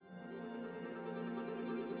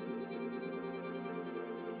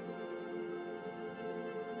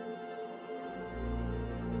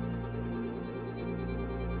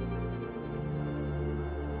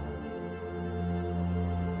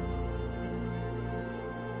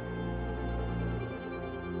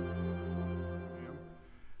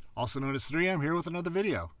also known as 3M, here with another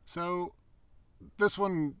video. So this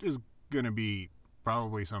one is going to be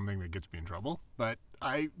probably something that gets me in trouble, but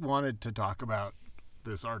I wanted to talk about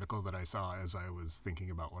this article that I saw as I was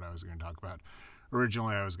thinking about what I was going to talk about.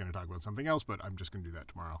 Originally, I was going to talk about something else, but I'm just going to do that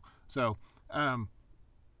tomorrow. So, and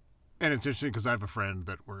it's interesting because I have a friend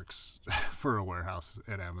that works for a warehouse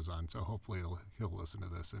at Amazon, so hopefully he'll listen to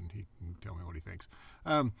this and he can tell me what he thinks.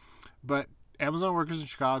 But Amazon workers in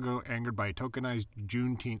Chicago angered by a tokenized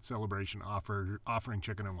Juneteenth celebration offering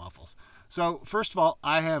chicken and waffles. So, first of all,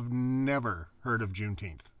 I have never heard of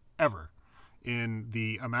Juneteenth, ever. In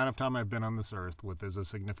the amount of time I've been on this earth, which is a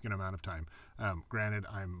significant amount of time. Granted,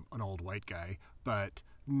 I'm an old white guy, but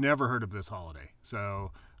never heard of this holiday.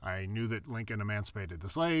 So I knew that Lincoln emancipated the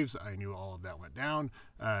slaves. I knew all of that went down.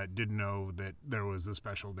 Didn't know that there was a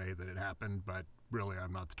special day that it happened, but really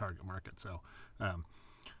I'm not the target market. So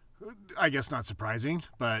I guess not surprising,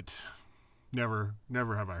 but never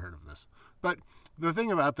have I heard of this. But the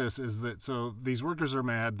thing about this is that, so these workers are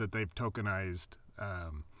mad that they've tokenized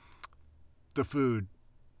the food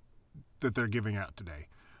that they're giving out today.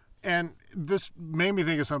 And this made me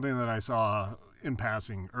think of something that I saw in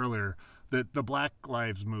passing earlier, that the Black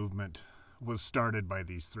Lives Movement was started by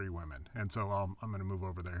these three women. And so I'm going to move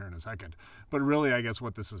over there here in a second. But really, I guess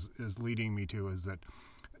what this is leading me to is that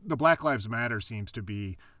the Black Lives Matter seems to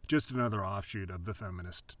be just another offshoot of the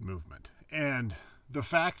feminist movement. And the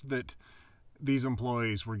fact that these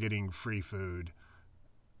employees were getting free food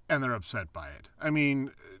and they're upset by it. I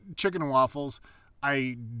mean, chicken and waffles,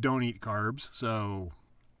 I don't eat carbs, so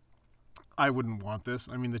I wouldn't want this.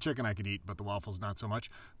 I mean, the chicken I could eat, but the waffles not so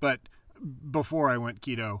much. But before I went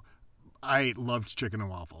keto, I loved chicken and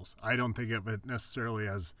waffles. I don't think of it necessarily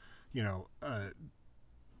as, a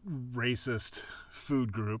racist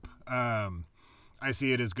food group. I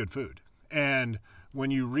see it as good food. And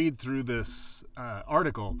when you read through this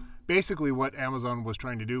article, basically what Amazon was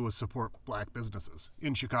trying to do was support black businesses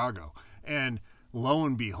in Chicago. And lo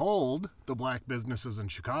and behold, the black businesses in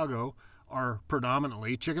Chicago are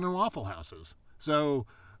predominantly chicken and waffle houses. So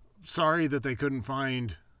sorry that they couldn't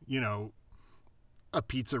find, a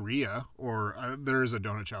pizzeria, or there is a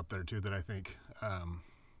donut shop there too that I think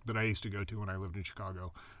that I used to go to when I lived in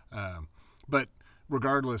Chicago. But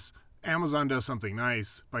regardless, Amazon does something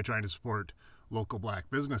nice by trying to support local black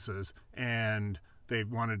businesses, and they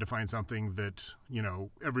wanted to find something that,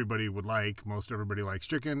 everybody would like. Most everybody likes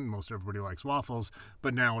chicken, most everybody likes waffles,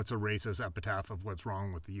 but now it's a racist epitaph of what's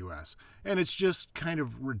wrong with the U.S. And it's just kind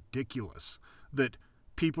of ridiculous that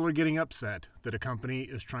people are getting upset that a company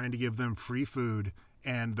is trying to give them free food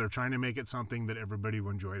and they're trying to make it something that everybody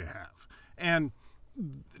will enjoy to have. And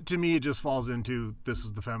to me, it just falls into, this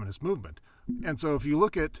is the feminist movement. And so if you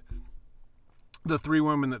look at the three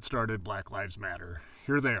women that started Black Lives Matter,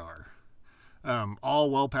 here they are,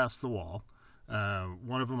 all well past the wall.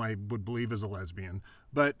 One of them I would believe is a lesbian,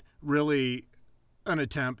 but really an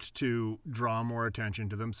attempt to draw more attention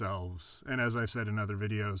to themselves. And as I've said in other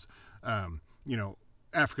videos,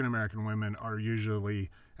 African-American women are usually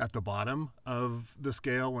at the bottom of the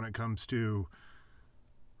scale when it comes to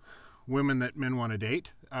women that men want to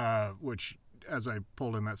date, which, as I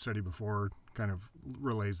pulled in that study before, kind of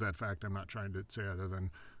relays that fact. I'm not trying to say other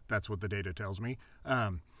than that's what the data tells me.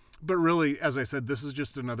 But really, as I said, this is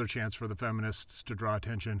just another chance for the feminists to draw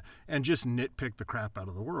attention and just nitpick the crap out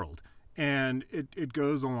of the world. And it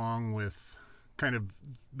goes along with kind of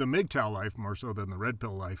the MGTOW life more so than the red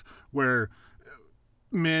pill life, where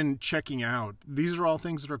men checking out, these are all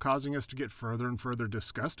things that are causing us to get further and further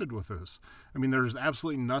disgusted with this. I mean, there's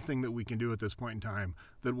absolutely nothing that we can do at this point in time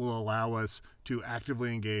that will allow us to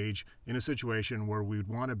actively engage in a situation where we'd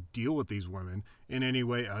want to deal with these women in any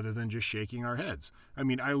way other than just shaking our heads. I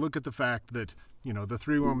mean, I look at the fact that, the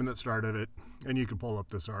three women that started it, and you can pull up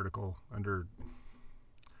this article under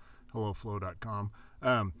helloflow.com,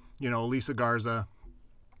 Elisa Garza,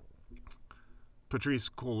 Patrice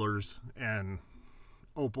Cullors, and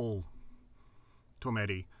Opal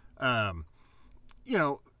Tometi,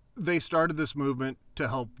 they started this movement to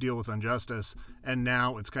help deal with injustice, and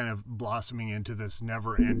now it's kind of blossoming into this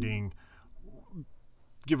never-ending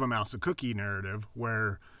give a mouse a cookie narrative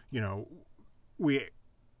where,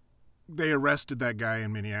 they arrested that guy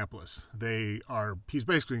in Minneapolis. He's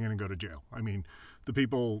basically going to go to jail. I mean, the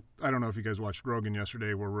people, I don't know if you guys watched Rogan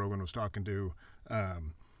yesterday where Rogan was talking to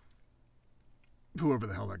whoever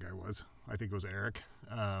the hell that guy was. I think it was Eric,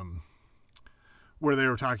 where they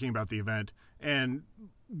were talking about the event. And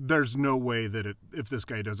there's no way that if this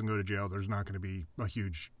guy doesn't go to jail, there's not going to be a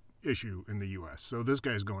huge issue in the U.S. So this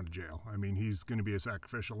guy's going to jail. I mean, he's going to be a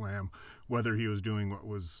sacrificial lamb, whether he was doing what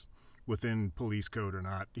was within police code or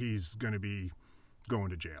not. He's going to be going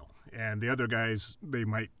to jail. And the other guys, they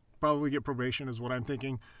might probably get probation is what I'm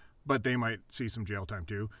thinking, but they might see some jail time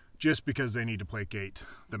too, just because they need to placate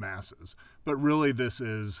the masses. But really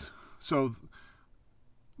so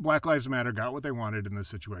Black Lives Matter got what they wanted in this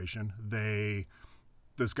situation.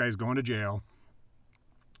 This guy's going to jail.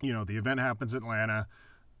 The event happens in Atlanta.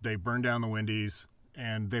 They burn down the Wendy's,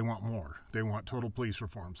 and they want more. They want total police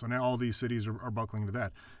reform. So now all these cities are buckling to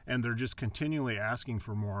that. And they're just continually asking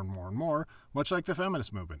for more and more and more, much like the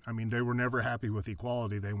feminist movement. I mean, they were never happy with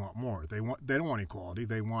equality. They want more. They don't want equality.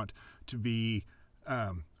 They want to be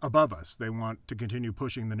above us. They want to continue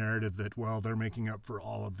pushing the narrative that, well, they're making up for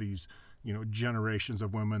all of these, generations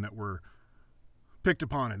of women that were picked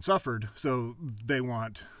upon and suffered. So they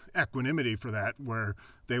want equanimity for that, where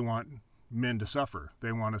they want men to suffer.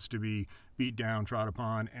 They want us to be beat down, trod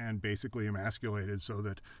upon, and basically emasculated so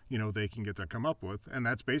that, they can get their come up with. And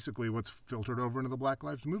that's basically what's filtered over into the Black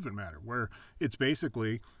Lives Movement matter, where it's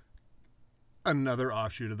basically another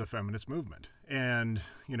offshoot of the feminist movement. And,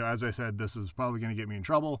 as I said, this is probably going to get me in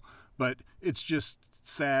trouble, but it's just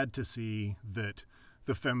sad to see that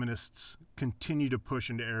the feminists continue to push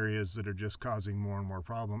into areas that are just causing more and more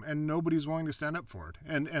problem, and nobody's willing to stand up for it.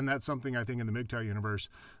 And that's something I think in the MGTOW universe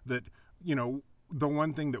that, the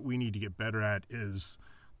one thing that we need to get better at is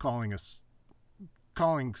calling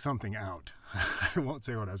something out. I won't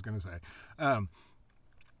say what I was going to say,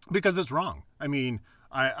 because it's wrong. I mean,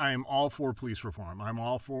 I'm all for police reform. I'm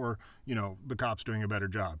all for, the cops doing a better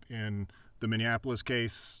job. In the Minneapolis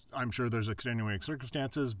case, I'm sure there's extenuating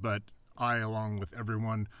circumstances, but I, along with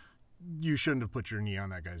everyone, you shouldn't have put your knee on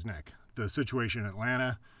that guy's neck. The situation in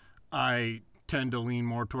Atlanta, I tend to lean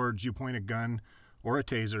more towards you point a gun or a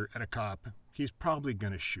taser at a cop, he's probably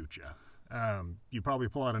going to shoot you. You probably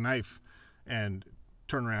pull out a knife and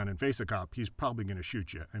turn around and face a cop, he's probably going to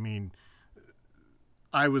shoot you. I mean,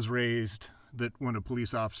 I was raised that when a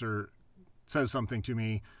police officer says something to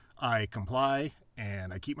me, I comply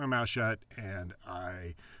and I keep my mouth shut and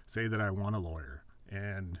I say that I want a lawyer.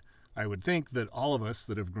 And I would think that all of us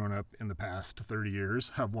that have grown up in the past 30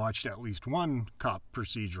 years have watched at least one cop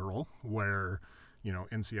procedural where,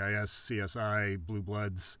 NCIS, CSI, Blue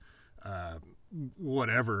Bloods,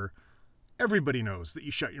 whatever, everybody knows that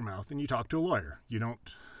you shut your mouth and you talk to a lawyer. You don't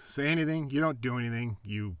say anything, you don't do anything,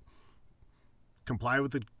 you comply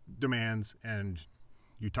with the demands and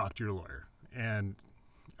you talk to your lawyer. And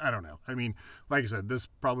I don't know. I mean, like I said, this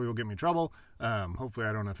probably will get me in trouble. Hopefully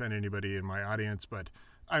I don't offend anybody in my audience, but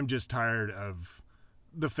I'm just tired of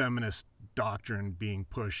the feminist doctrine being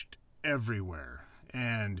pushed everywhere.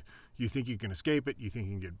 And you think you can escape it, you think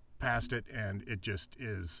you can get past it, and it just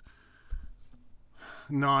is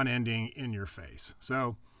non-ending in your face.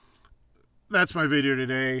 So that's my video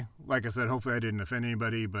today. Like I said, hopefully I didn't offend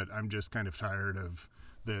anybody, but I'm just kind of tired of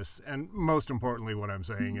this. And most importantly, what I'm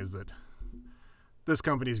saying is that this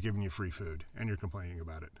company is giving you free food and you're complaining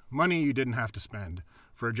about it. Money you didn't have to spend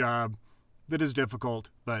for a job that is difficult,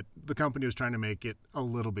 but the company was trying to make it a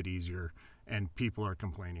little bit easier and people are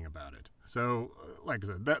complaining about it. So like I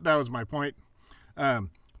said, that was my point.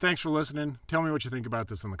 Thanks for listening. Tell me what you think about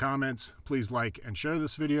this in the comments. Please like and share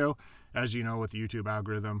this video. As you know, with the YouTube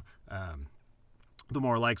algorithm, the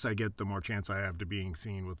more likes I get, the more chance I have to being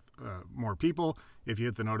seen with more people. If you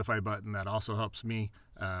hit the notify button, that also helps me.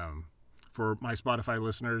 For my Spotify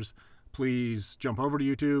listeners, please jump over to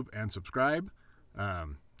YouTube and subscribe.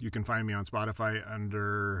 You can find me on Spotify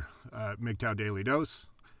under MGTOW Daily Dose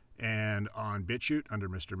and on BitChute under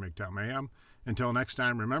Mr. MGTOW Mayhem. Until next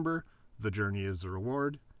time, remember, the journey is the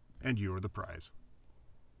reward and you are the prize.